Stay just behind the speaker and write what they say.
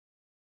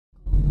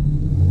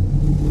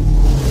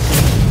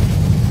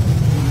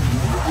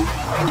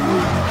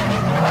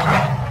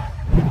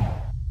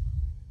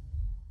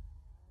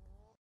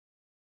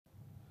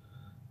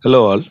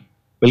Hello all,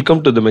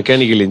 welcome to the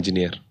Mechanical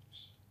Engineer.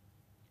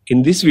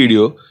 In this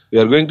video, we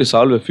are going to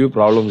solve a few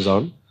problems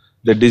on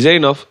the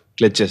design of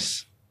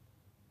clutches.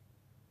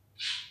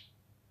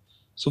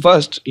 So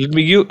first, let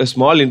me give a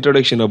small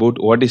introduction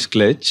about what is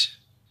clutch.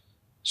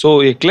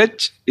 So a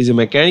clutch is a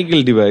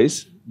mechanical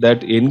device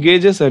that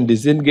engages and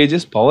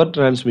disengages power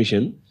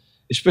transmission,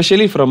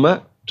 especially from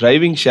a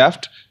driving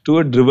shaft to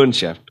a driven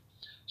shaft.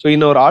 So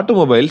in our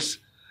automobiles,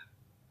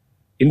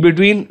 in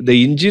between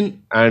the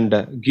engine and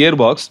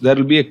gearbox, there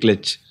will be a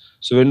clutch.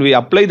 So when we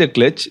apply the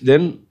clutch,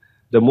 then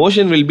the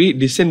motion will be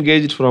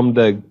disengaged from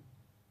the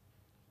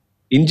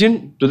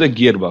engine to the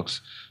gearbox.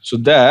 So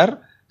there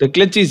the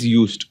clutch is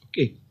used.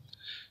 Okay.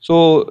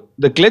 So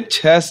the clutch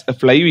has a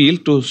flywheel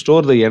to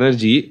store the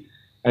energy,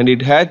 and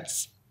it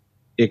has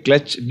a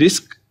clutch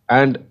disc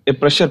and a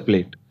pressure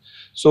plate.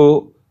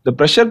 So the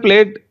pressure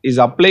plate is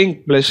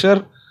applying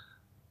pressure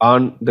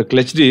on the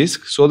clutch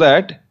disc so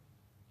that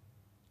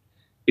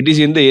it is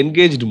in the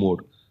engaged mode.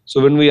 So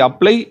when we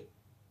apply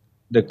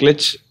the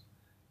clutch,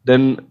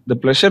 then the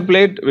pressure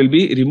plate will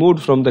be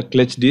removed from the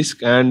clutch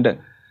disc and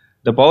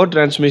the power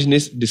transmission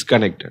is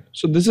disconnected.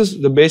 So this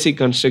is the basic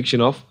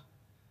construction of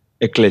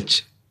a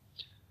clutch.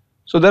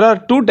 So there are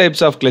two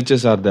types of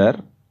clutches are there.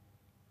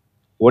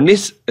 One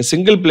is a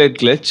single plate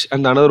clutch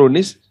and another one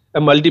is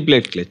a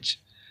multi-plate clutch.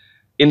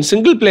 In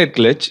single plate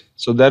clutch,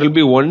 so there will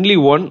be only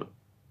one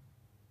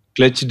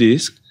clutch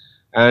disc,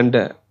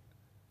 and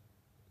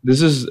this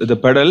is the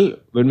pedal.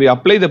 When we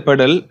apply the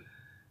pedal,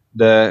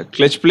 the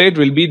clutch plate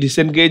will be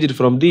disengaged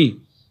from the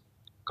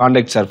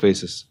contact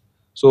surfaces.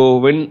 So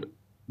when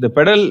the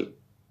pedal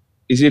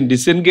is in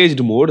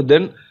disengaged mode,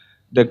 then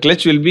the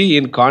clutch will be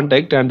in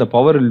contact and the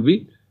power will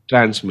be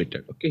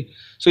transmitted. Okay.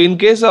 So in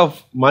case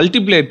of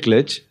multi-plate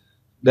clutch,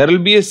 there will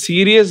be a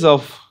series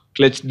of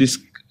clutch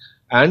disc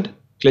and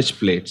clutch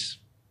plates.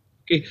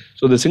 Okay.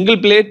 So the single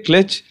plate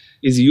clutch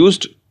is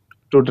used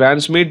to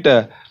transmit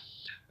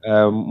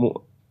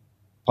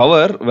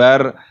power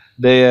where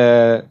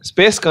the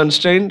space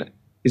constraint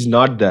is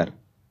not there,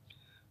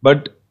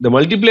 but the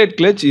multi-plate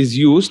clutch is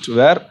used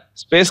where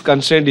space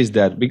constraint is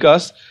there,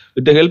 because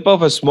with the help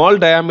of a small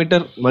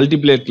diameter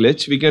multi-plate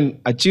clutch we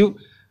can achieve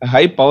a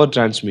high power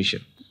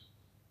transmission.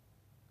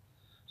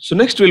 So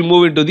next we'll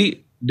move into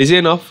the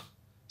design of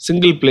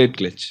single plate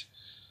clutch.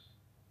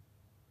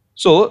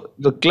 So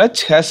the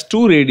clutch has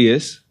two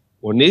radius.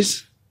 One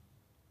is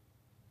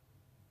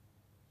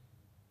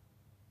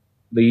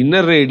the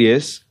inner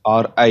radius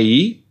or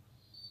I,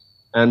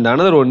 and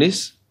another one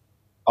is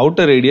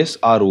outer radius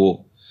or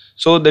O.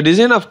 So the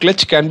design of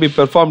clutch can be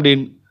performed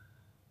in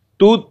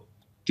two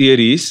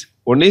theories.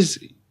 One is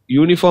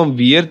uniform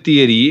wear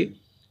theory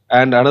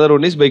and another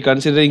one is by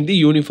considering the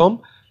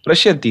uniform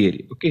pressure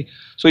theory. Okay.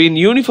 So in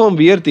uniform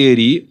wear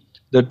theory,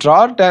 the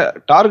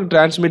torque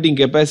transmitting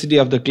capacity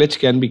of the clutch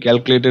can be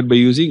calculated by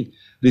using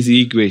this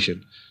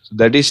equation. So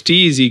that is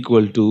T is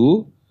equal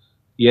to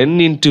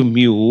N into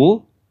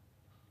mu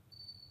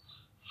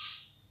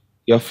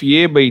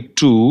FA by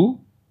 2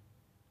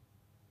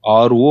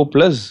 RO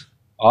plus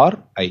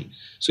RI.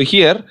 So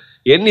here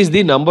N is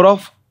the number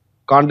of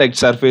contact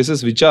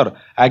surfaces which are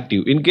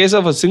active. In case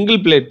of a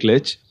single plate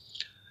clutch,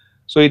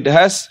 so it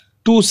has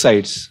two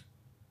sides.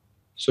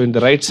 So in the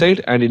right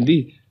side and in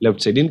the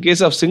left side. In case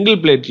of single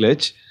plate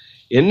clutch,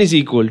 N is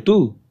equal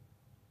to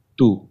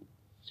 2.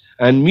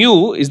 And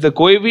mu is the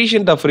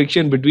coefficient of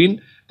friction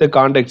between the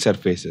contact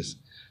surfaces.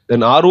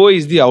 Then RO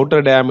is the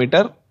outer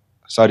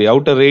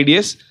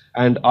radius,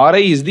 and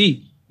Ri is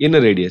the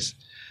inner radius.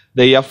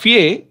 The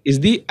Fa is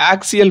the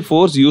axial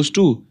force used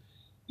to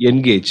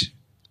engage.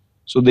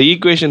 So the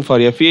equation for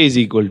Fa is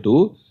equal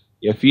to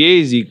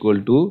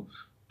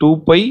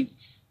 2 pi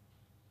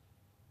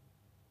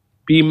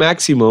P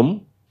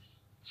maximum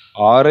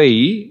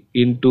Ri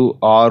into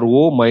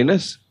Ro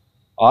minus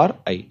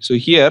Ri. So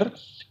here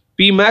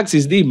P max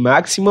is the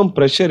maximum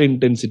pressure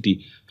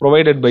intensity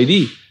provided by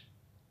the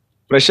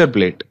pressure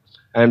plate,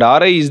 and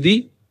Ri is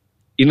the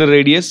inner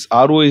radius,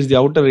 Ro is the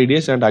outer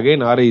radius, and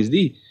again Ri is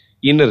the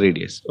inner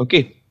radius.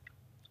 Okay,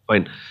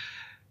 fine.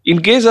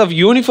 In case of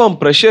uniform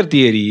pressure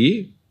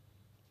theory,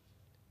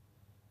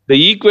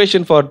 the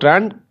equation for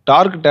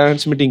torque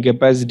transmitting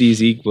capacity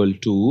is equal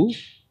to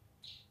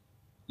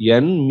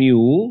N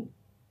mu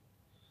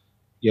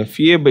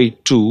Fa by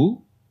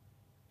 2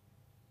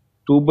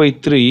 by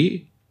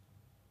 3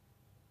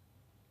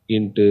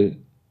 into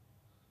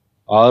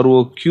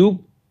Ro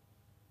cube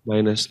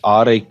minus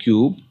Ri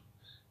cube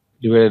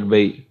divided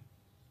by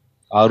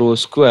Ro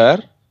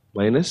square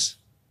minus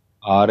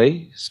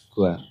Ri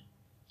square.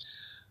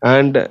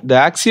 And the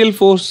axial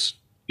force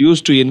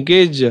used to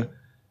engage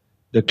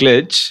the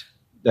clutch,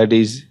 that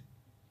is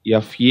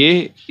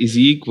Fa is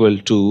equal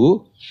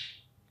to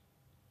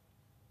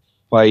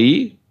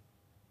pi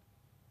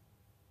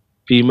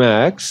P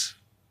max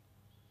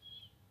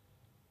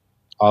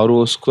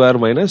Ro square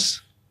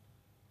minus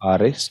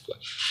Ri square.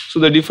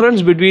 So the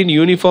difference between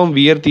uniform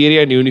wear theory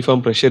and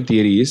uniform pressure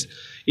theory is,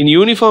 in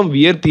uniform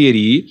wear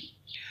theory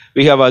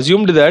we have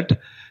assumed that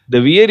the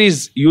wear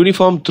is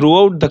uniform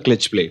throughout the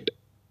clutch plate.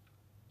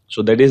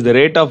 So that is the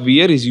rate of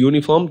wear is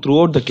uniform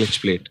throughout the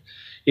clutch plate.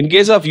 In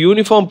case of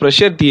uniform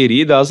pressure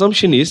theory, the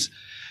assumption is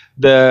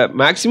the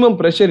maximum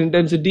pressure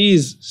intensity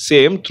is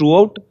same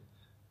throughout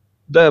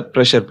the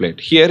pressure plate.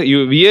 Here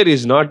wear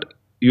is not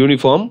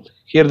uniform.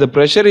 Here the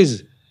pressure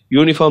is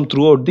uniform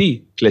throughout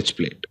the clutch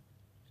plate.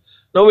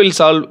 Now we'll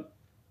solve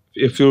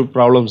a few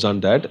problems on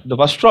that. The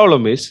first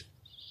problem is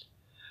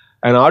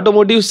an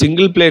automotive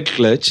single plate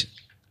clutch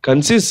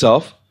consists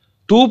of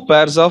two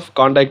pairs of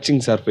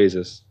contacting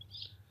surfaces.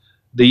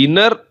 The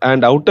inner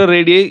and outer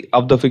radii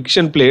of the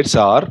friction plates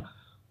are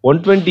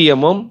 120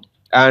 mm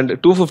and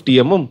 250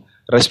 mm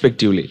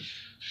respectively.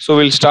 So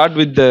we'll start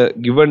with the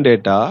given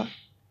data.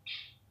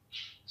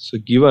 So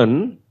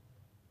given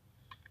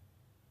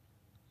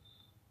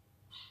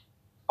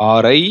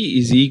Ri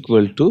is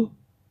equal to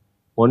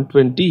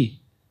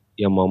 120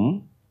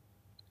 mm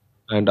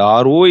and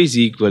Ro is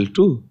equal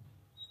to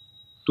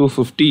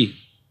 250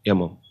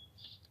 mm.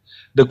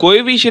 The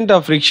coefficient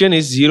of friction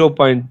is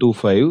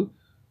 0.25.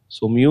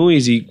 So mu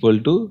is equal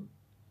to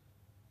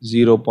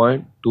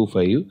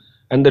 0.25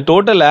 and the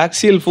total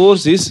axial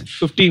force is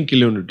 15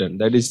 kilonewton.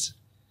 That is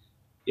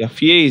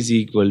Fa is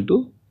equal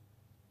to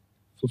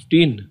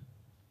 15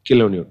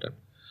 kilonewton.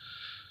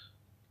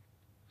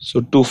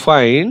 So to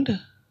find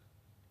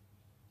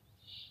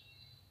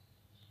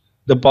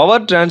the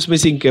power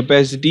transmitting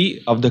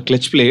capacity of the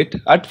clutch plate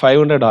at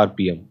 500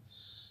 rpm.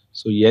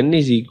 So N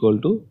is equal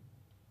to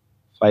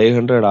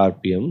 500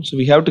 rpm. So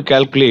we have to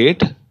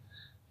calculate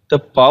the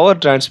power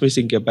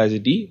transmitting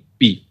capacity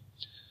P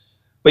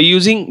by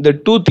using the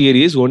two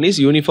theories. One is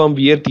uniform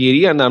wear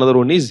theory and another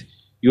one is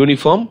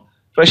uniform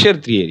pressure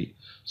theory.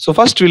 So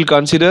first we will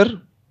consider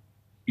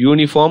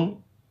uniform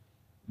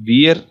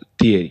wear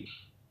theory.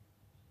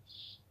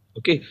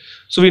 Okay,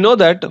 so we know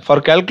that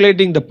for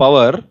calculating the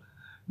power,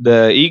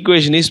 the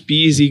equation is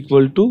P is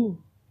equal to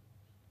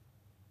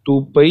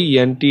 2 pi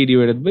Nt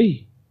divided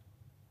by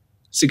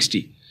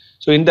 60.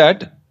 So in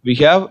that we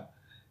have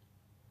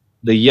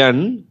the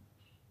N,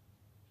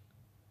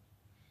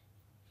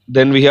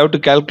 then we have to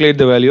calculate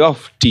the value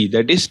of T,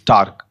 that is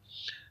torque.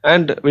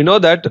 And we know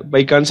that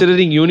by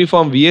considering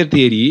uniform wear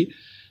theory,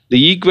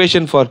 the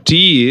equation for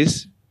T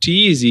is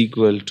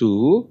equal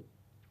to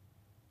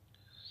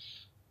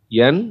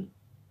N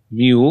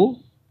mu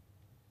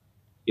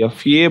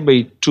Fa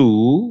by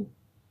 2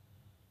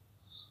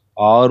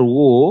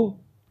 Ro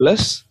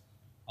plus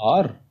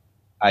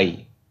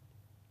Ri.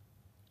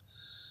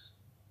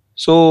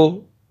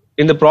 So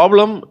in the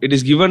problem it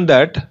is given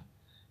that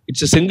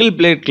it's a single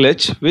plate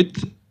clutch with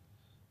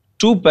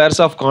two pairs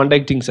of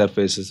contacting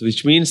surfaces,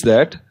 which means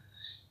that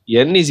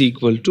N is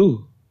equal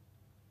to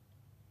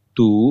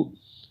 2.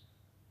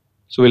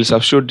 So we'll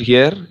substitute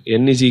here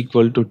N is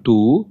equal to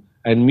 2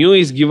 and mu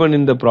is given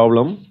in the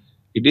problem,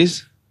 it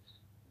is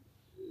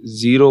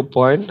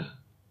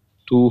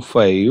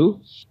 0.25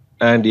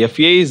 and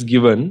Fa is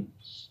given.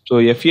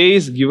 So Fa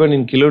is given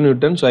in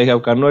kilonewton, so I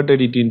have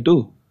converted it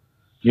into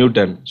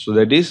Newton. So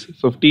that is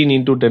 15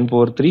 into 10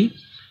 power 3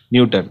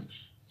 Newton.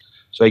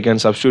 So I can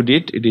substitute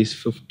it, it is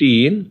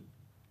 15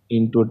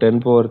 into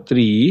 10 power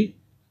 3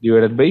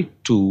 divided by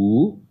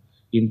 2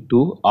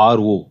 into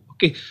Ro.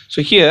 Okay,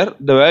 so here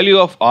the value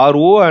of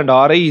Ro and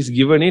Ri is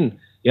given in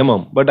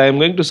mm, but I am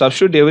going to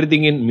substitute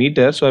everything in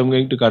meter, so I am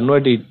going to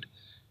convert it.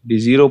 It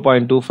is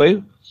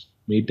 0.25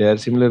 meter.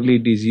 Similarly,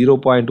 it is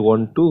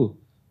 0.12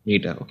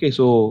 meter. Okay,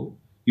 so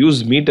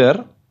use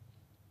meter,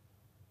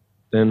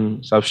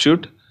 then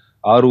substitute.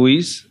 Ro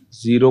is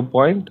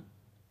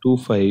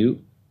 0.25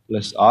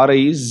 plus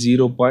Ri is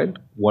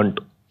 0.12.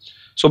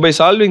 So by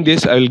solving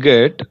this, I will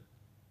get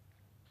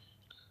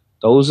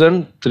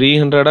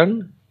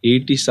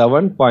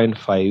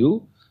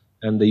 1387.5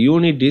 and the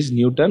unit is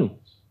Newton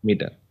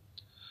meter.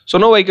 So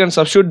now I can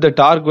substitute the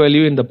torque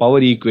value in the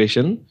power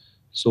equation.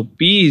 So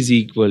P is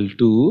equal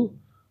to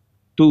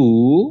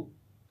 2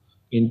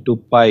 into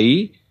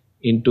pi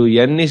into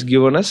N is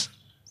given as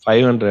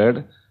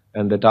 500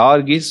 and the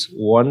torque is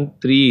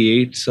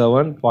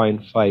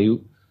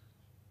 1387.5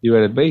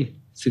 divided by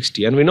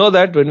 60. And we know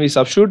that when we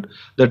substitute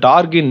the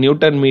torque in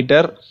Newton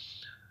meter,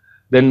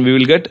 then we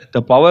will get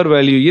the power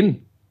value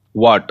in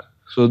watt.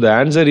 So the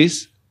answer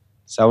is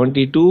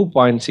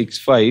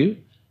 72.65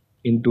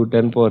 into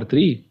 10 power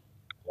 3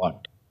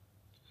 watt.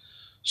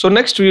 So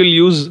next we will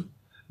use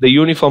the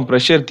uniform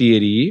pressure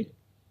theory.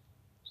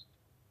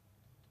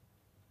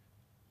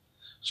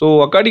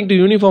 So according to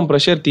uniform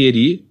pressure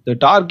theory, the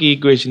torque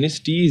equation is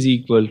T is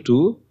equal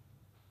to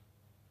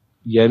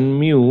N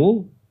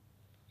mu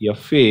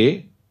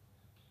Fa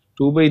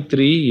 2 by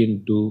 3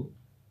 into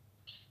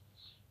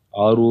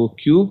Ro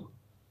cube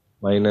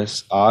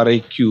minus Ri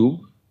cube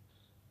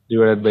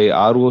divided by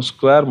Ro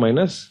square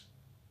minus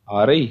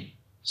Ri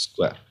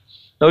square.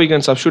 Now we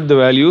can substitute the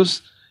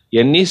values.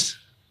 N is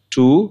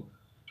 2,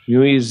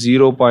 mu is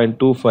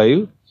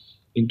 0.25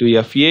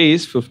 into Fa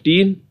is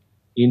 15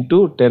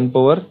 into 10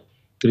 power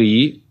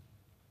 3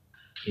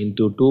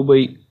 into 2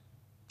 by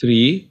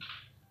 3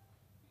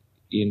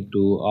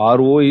 into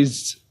Ro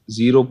is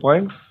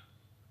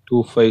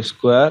 0.25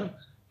 square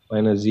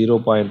minus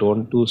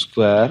 0.12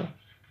 square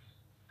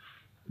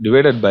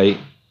divided by,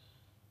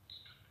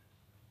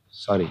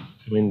 sorry,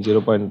 I mean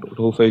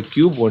 0.25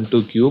 cube,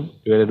 12 cube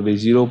divided by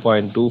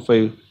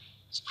 0.25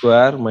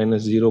 square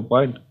minus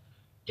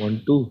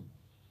 0.12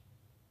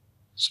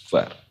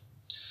 square.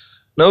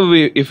 Now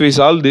if we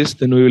solve this,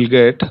 then we will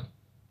get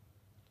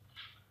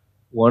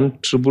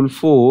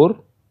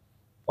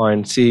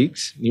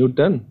 1444.6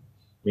 Newton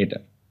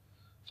meter.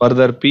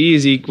 Further, P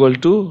is equal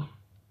to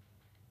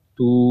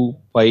 2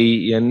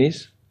 pi n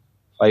is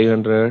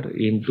 500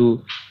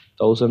 into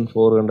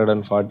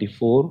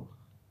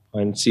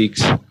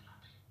 1444.6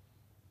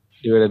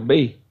 divided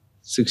by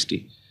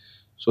 60.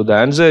 So the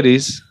answer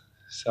is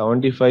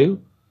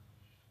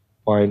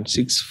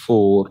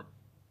 75.64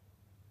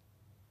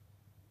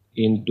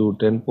 into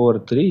 10 power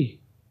 3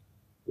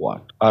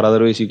 watt, or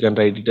otherwise you can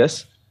write it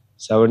as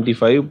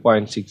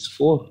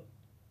 75.64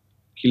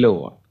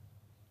 kilowatt.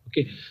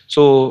 Okay,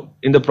 so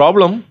in the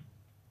problem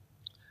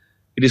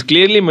it is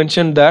clearly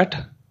mentioned that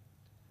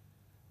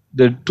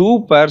the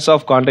two pairs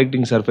of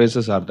contacting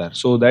surfaces are there,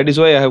 so that is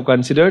why I have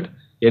considered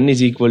n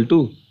is equal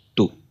to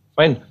 2.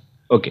 Fine.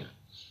 Okay,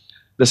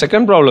 the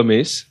second problem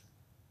is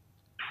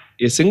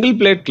a single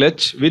plate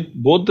clutch with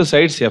both the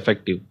sides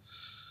effective.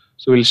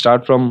 So we'll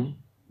start from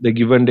the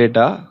given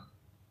data.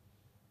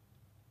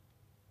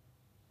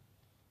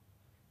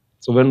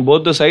 So when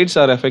both the sides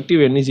are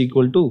effective, n is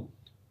equal to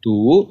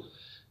 2.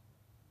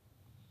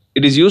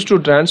 It is used to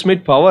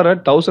transmit power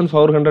at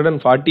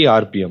 1440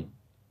 rpm.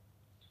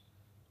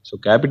 So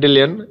capital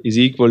N is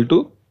equal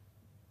to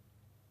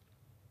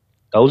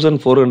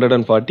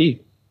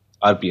 1440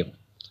 rpm.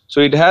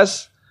 So it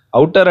has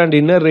outer and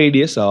inner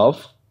radius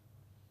of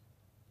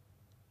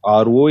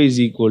RO is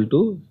equal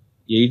to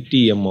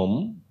 80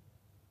 mm,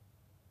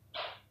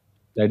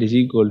 that is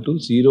equal to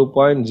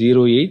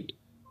 0.08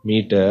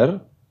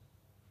 meter,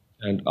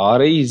 and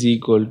Ri is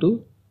equal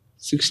to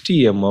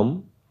 60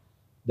 mm,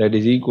 that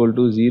is equal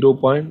to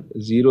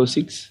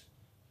 0.06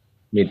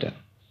 meter.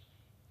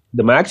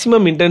 The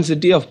maximum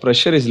intensity of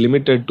pressure is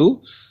limited to,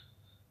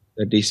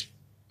 that is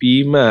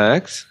P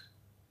max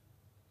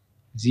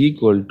is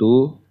equal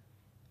to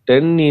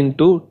 10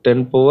 into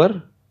 10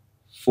 power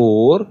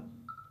 4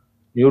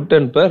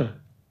 Newton per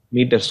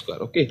meter square.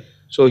 Okay,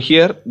 so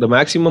here the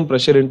maximum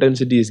pressure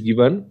intensity is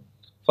given.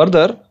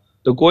 Further,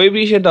 the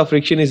coefficient of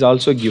friction is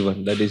also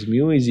given, that is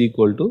mu is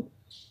equal to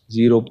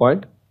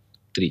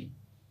 0.3.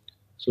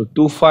 So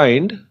to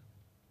find,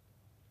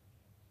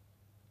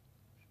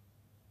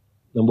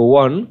 number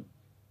 1,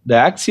 the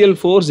axial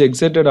force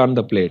exerted on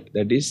the plate,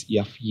 that is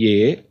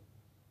Fa,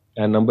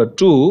 and number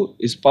 2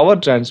 is power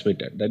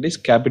transmitted, that is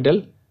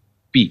capital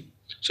P.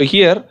 So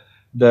here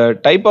the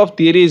type of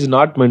theory is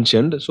not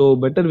mentioned, so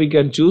better we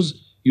can choose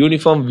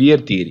uniform wear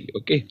theory.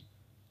 Okay,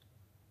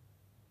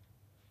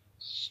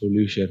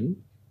 solution.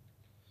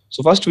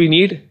 So first we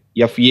need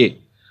Fa,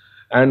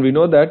 and we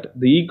know that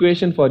the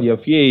equation for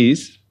Fa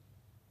is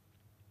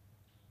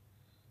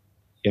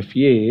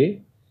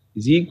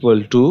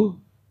equal to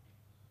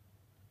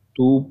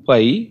 2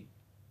 pi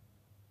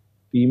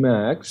P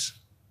max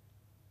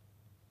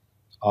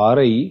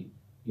Ri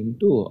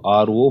into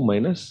Ro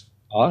minus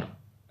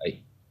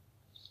Ri.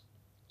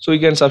 So we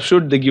can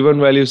substitute the given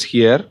values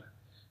here,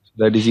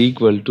 that is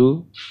equal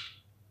to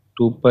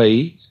 2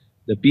 pi,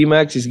 the P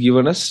max is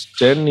given as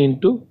 10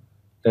 into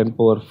 10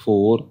 power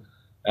 4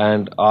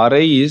 and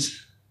Ri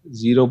is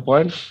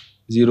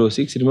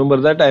 0.06. Remember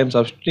that I am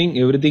substituting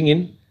everything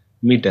in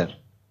meter.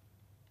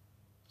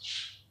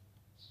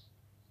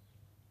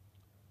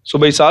 So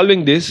by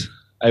solving this,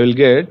 I will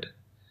get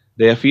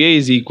the Fa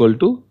is equal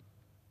to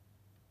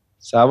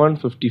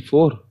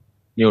 754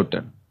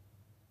 Newton.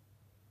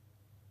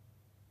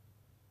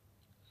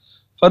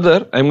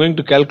 Further, I am going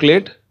to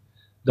calculate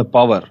the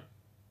power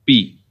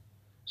P.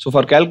 So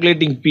for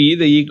calculating P,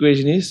 the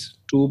equation is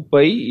 2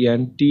 pi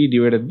Nt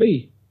divided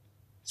by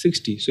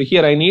 60. So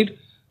here I need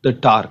the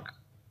torque.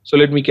 So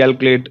let me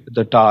calculate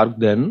the torque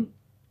then.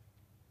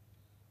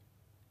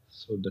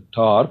 So the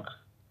torque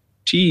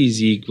T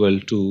is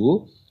equal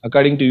to,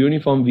 according to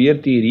uniform wear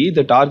theory,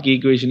 the torque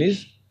equation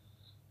is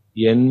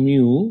N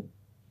mu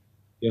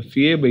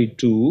Fa by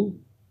 2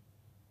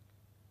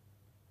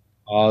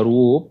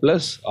 Ro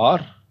plus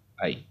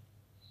Ri.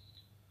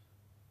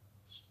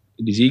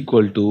 It is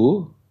equal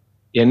to,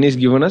 N is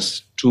given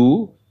as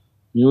 2,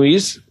 mu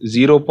is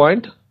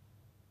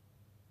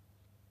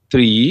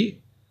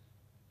 0.3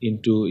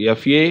 into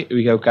Fa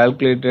we have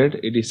calculated,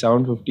 it is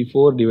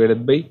 754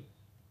 divided by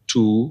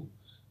 2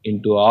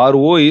 into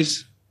Ro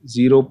is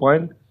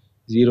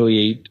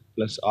 0.08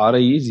 plus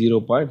Ri is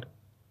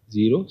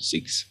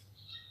 0.06.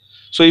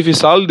 So if we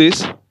solve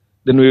this,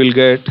 then we will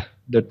get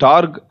the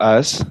torque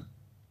as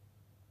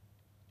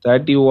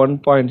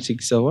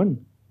 31.67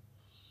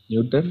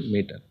 Newton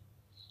meter.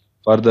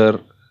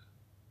 Further,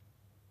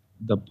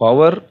 the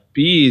power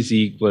P is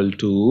equal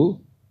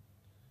to,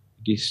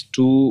 it is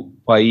 2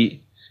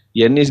 pi,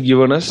 N is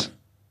given as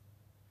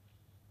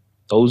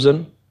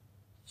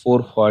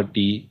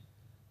 1440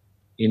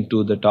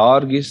 into the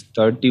torque is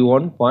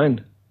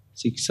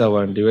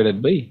 31.67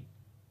 divided by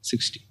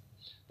 60.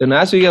 Then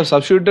as we have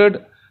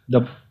substituted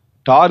the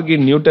torque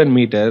in Newton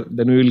meter,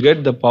 then we will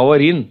get the power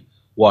in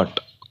watt.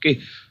 Okay,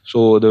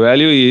 so the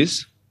value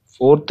is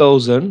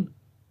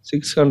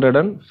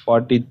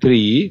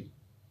 4643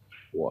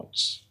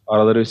 watts, or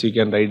otherwise you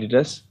can write it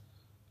as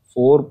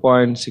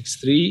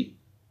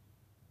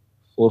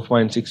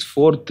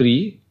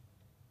 4.643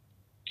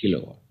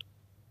 kilowatt.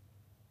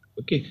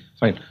 Okay,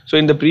 fine. So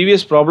in the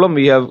previous problem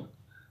we have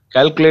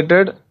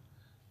calculated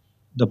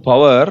the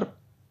power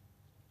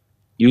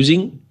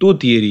using two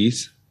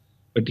theories,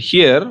 but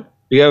here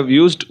we have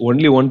used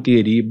only one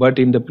theory. But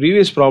in the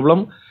previous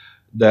problem,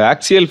 the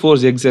axial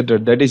force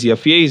exerted, that is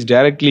FA, is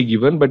directly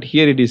given, but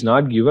here it is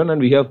not given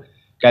and we have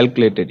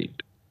calculated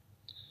it.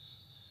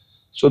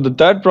 So the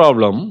third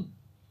problem,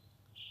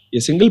 a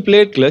single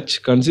plate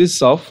clutch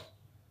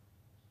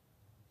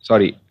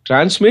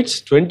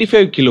transmits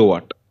 25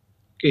 kilowatt.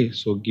 Okay,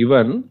 so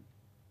given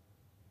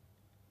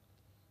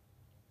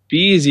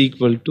P is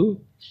equal to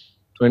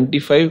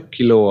 25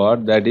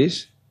 kilowatt, that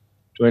is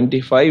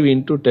 25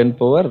 into 10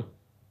 power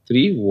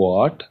 3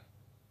 watt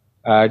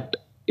at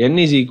N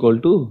is equal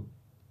to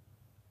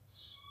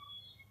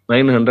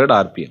 900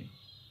 RPM.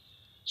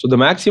 So the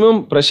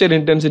maximum pressure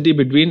intensity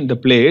between the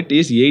plate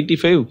is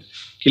 85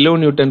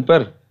 kilonewton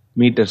per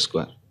meter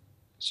square.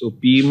 So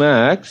P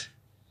max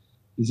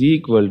is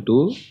equal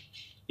to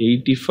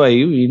 85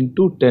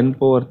 into 10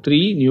 power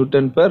 3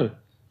 Newton per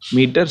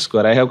meter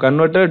square. I have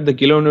converted the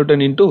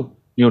kilonewton into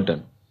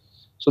Newton.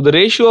 So the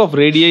ratio of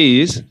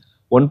radii is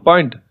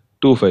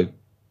 1.25.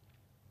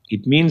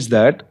 It means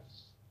that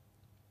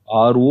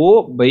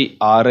Rho by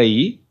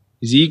Ri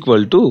is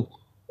equal to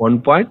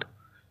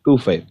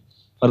 1.25.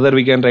 Further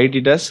we can write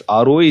it as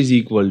Rho is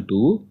equal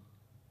to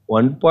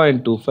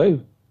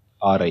 1.25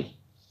 Ri.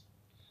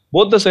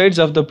 Both the sides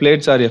of the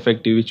plates are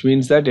effective, which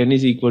means that N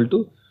is equal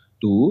to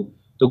 2.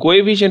 The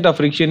coefficient of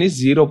friction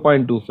is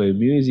 0.25.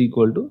 Mu is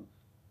equal to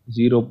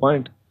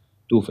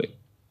 0.25.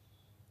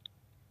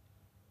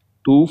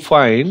 To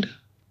find,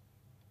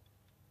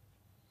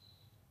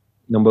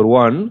 number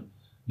 1,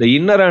 the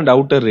inner and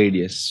outer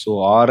radius,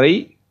 so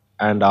Ri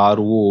and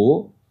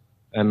Rho,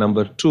 and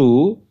number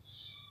 2,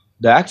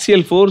 the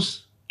axial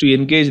force to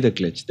engage the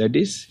clutch, that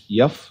is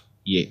Fa.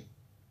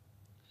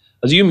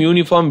 Assume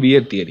uniform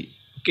wear theory.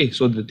 Okay,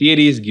 so the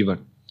theory is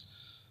given.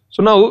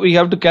 So now we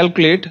have to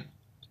calculate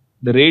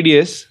the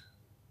radius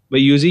by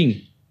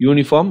using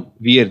uniform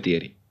wear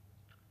theory.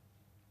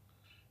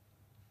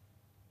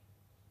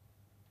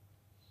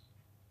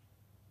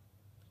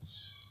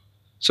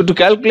 So to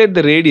calculate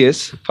the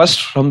radius,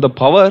 first from the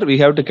power we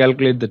have to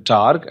calculate the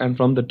torque, and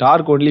from the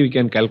torque only we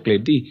can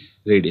calculate the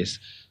radius.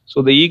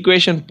 So the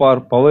equation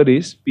for power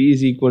is P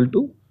is equal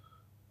to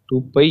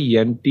 2 pi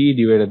nt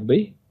divided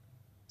by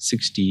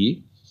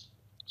 60.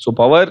 So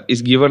power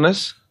is given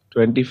as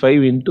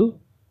 25 into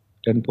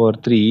 10 power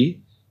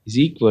 3 is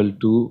equal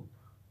to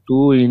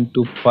 2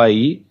 into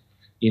pi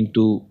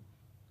into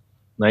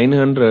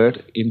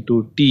 900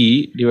 into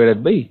t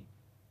divided by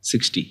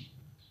 60.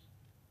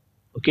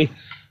 Okay.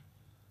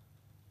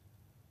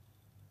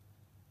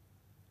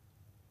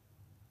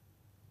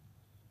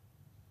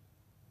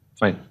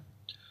 Fine.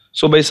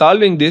 So by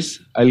solving this,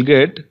 I'll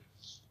get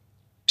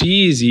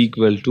T is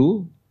equal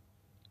to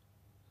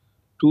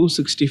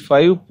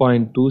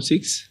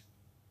 265.26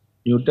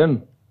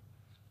 Newton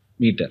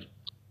meter.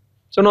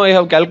 So now I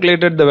have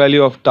calculated the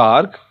value of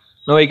torque.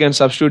 Now I can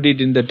substitute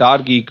it in the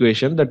torque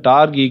equation. The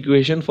torque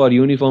equation for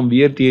uniform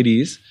wear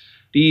theory is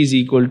T is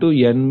equal to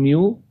N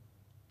mu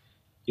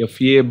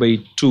Fa by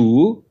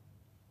 2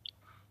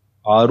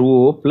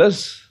 Rho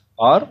plus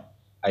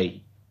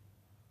Ri.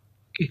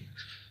 Okay.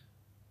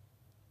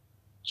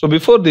 So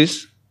before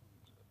this,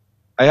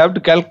 I have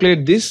to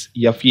calculate this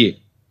Fa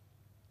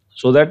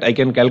so that I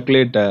can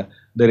calculate the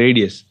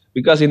radius,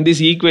 because in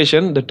this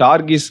equation the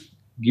torque is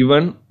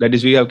given, that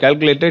is we have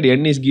calculated,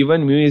 N is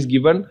given, mu is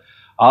given,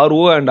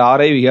 Rho and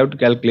Ri we have to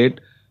calculate.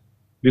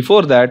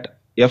 Before that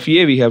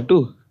Fa we have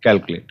to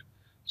calculate.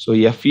 So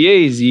Fa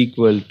is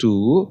equal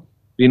to,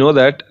 we know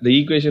that the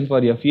equation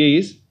for Fa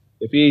is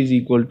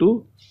equal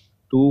to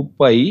 2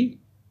 pi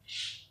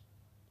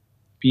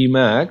P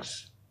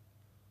max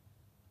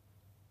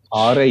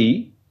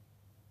Ri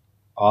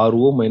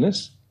Rho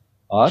minus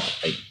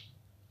Ri.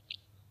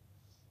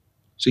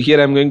 So here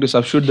I am going to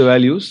substitute the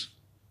values.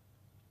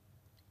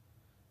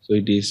 So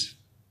it is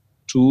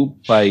 2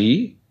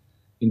 pi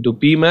into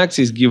P max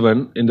is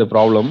given in the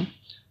problem,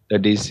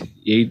 that is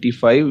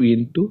 85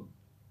 into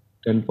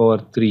 10 power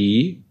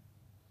 3,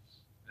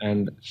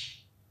 and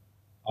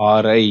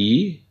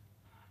Ri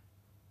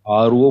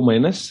Rho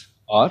minus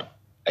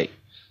Ri.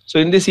 So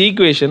in this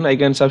equation I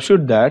can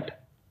substitute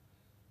that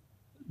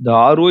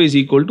the Rho is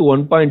equal to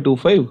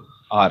 1.25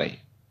 Ri.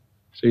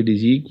 So it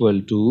is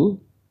equal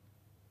to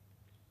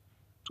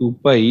 2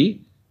 pi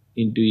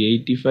into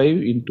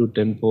 85 into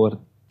 10 power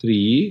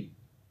 3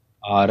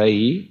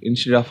 Ri.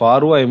 Instead of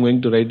Rho I am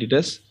going to write it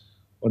as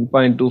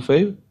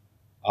 1.25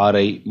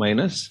 Ri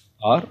minus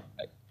Ri.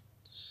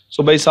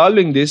 So by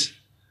solving this,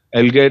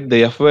 I will get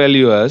the F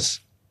value as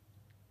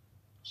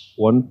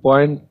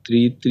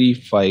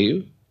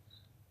 1.335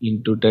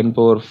 into 10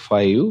 power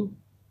 5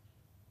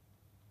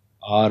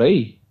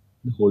 Ri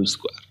the whole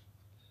square.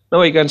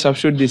 Now I can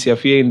substitute this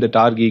Fa in the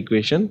torque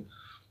equation.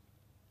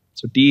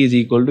 So T is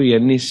equal to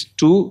N is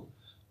 2,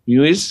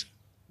 mu is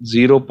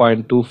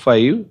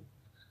 0.25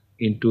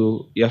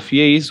 into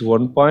Fa is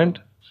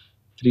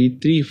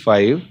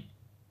 1.335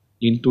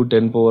 into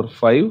 10 power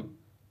 5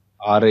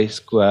 Ri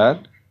square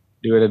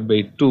divided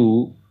by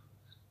 2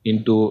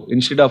 into,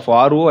 instead of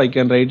Ro I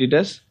can write it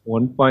as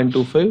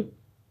 1.25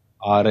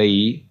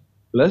 Ri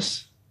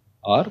plus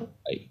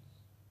Ri.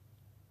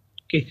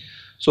 Okay.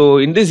 So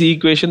in this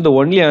equation the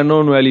only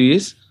unknown value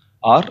is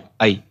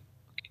Ri.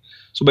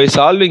 So by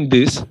solving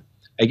this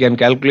I can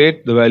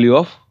calculate the value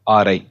of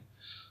Ri.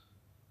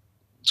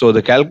 So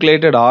the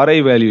calculated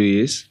Ri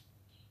value is,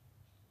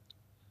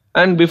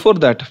 and before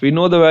that we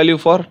know the value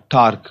for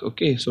torque.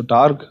 Okay, so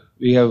torque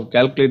we have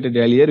calculated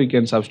earlier, we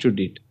can substitute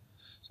it.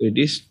 So it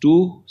is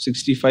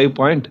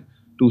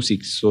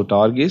 265.26. So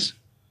torque is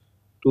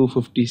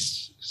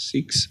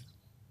 256.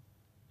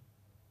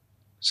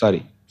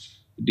 Sorry,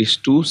 it is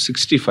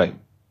 265.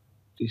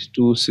 It is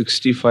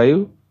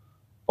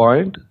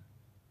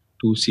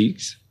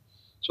 265.26.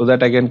 So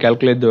that I can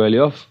calculate the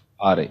value of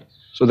Ri.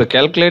 So the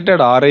calculated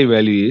Ri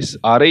value is,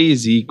 Ri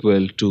is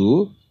equal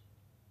to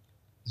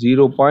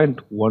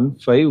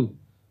 0.15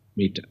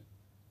 meter.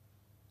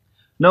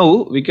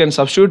 Now we can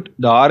substitute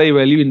the Ri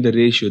value in the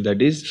ratio, that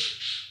is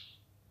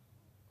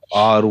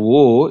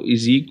Ro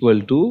is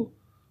equal to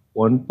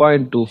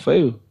 1.25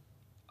 Ri.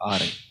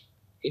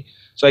 Okay.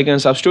 So I can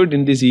substitute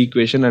in this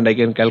equation and I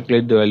can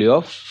calculate the value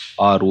of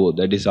Ro,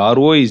 that is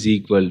Ro is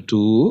equal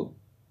to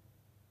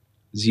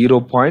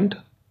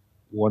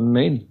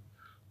 0.19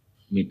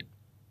 meter.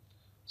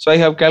 So I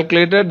have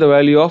calculated the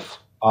value of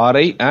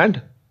Ri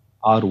and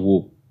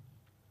Ro.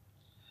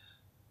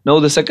 Now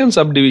the second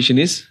subdivision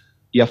is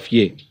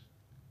Fa.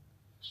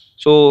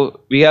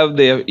 So we have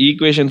the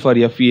equation for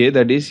Fa,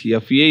 that is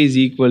Fa is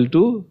equal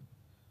to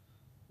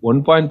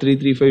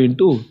 1.335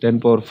 into 10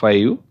 power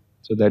 5.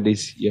 So that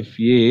is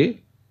Fa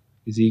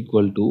is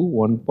equal to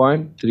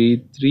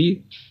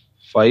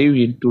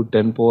 1.335 into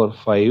 10 power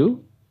 5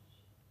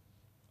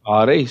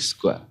 Ri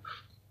square.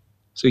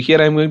 So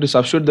here I am going to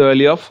substitute the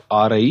value of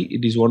Ri.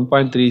 It is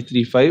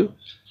 1.335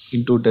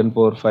 into 10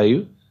 power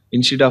 5.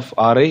 Instead of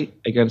Ri,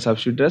 I can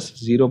substitute as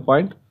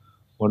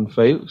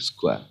 0.15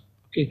 square.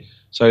 Okay.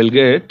 So I will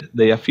get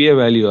the Fa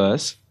value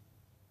as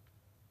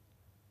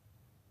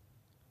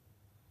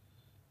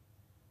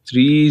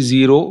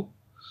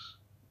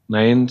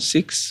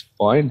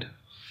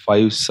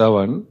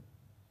 3096.57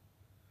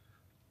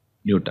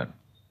 Newton.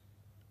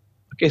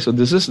 Okay, so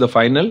this is the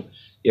final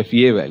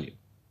Fa value.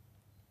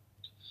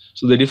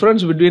 So the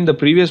difference between the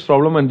previous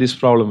problem and this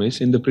problem is,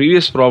 in the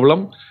previous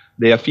problem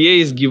the Fa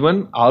is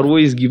given, Ro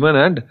is given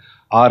and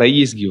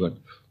Ri is given.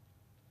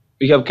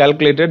 We have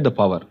calculated the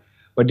power.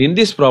 But in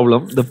this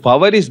problem the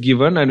power is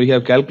given and we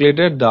have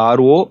calculated the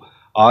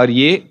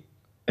Ri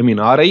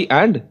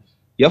and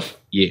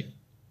Fa.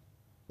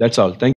 That's all. Thank you.